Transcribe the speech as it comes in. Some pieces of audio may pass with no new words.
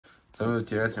Salve a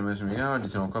tutti ragazzi, amici sul mio canale,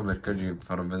 siamo qua perché oggi vi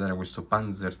farò vedere questo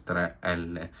Panzer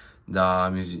III da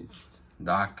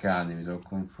Academy, mi sono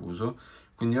confuso.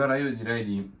 Quindi ora io direi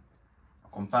di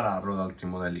compararlo da altri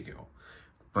modelli che ho.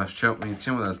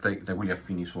 Iniziamo da quelli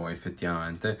affini suoi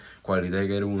effettivamente, quali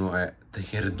Tiger 1 e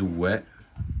Tiger 2.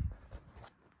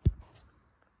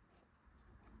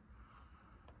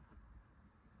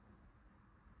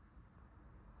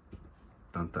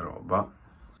 Tanta roba.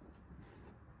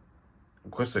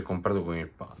 Questo è comprato con il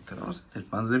Panther, nonostante il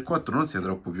Panzer 4 non sia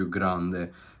troppo più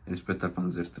grande rispetto al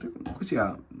Panzer 3, comunque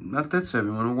sia l'altezza è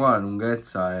più o meno uguale, la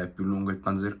lunghezza è più lungo il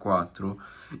Panzer 4,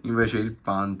 invece il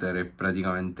Panther è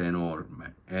praticamente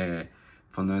enorme, è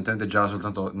fondamentalmente già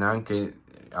soltanto, neanche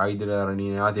ai delle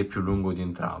allineate è più lungo di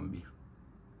entrambi.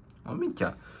 Ma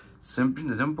minchia,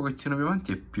 semplicemente se è un pochettino più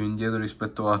avanti e più indietro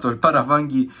rispetto al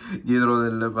parafanghi dietro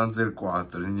del Panzer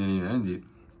 4, quindi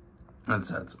nel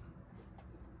senso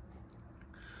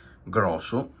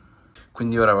grosso.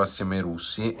 Quindi ora passiamo ai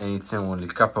russi e iniziamo con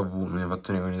il KV, non mi ho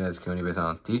fatto con i tedeschi, con i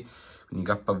pesanti,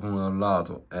 quindi KV da un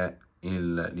lato e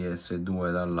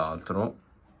l'IS-2 dall'altro.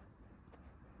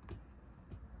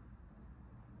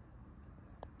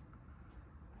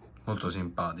 Molto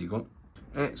simpatico.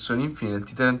 E sono infine il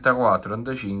T-34,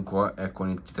 35 e con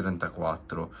il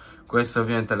T-34. Questa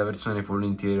ovviamente è la versione full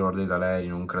interior dei taleri,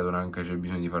 non credo neanche c'è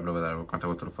bisogno di farlo vedere, per quanto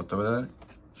l'ho fatto vedere.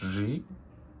 Sì.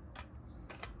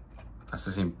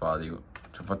 Assai simpatico.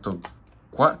 Ci ho fatto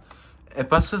qua.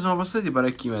 Sono passati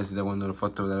parecchi mesi da quando l'ho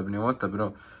fatto vedere la prima volta, però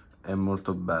è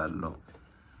molto bello.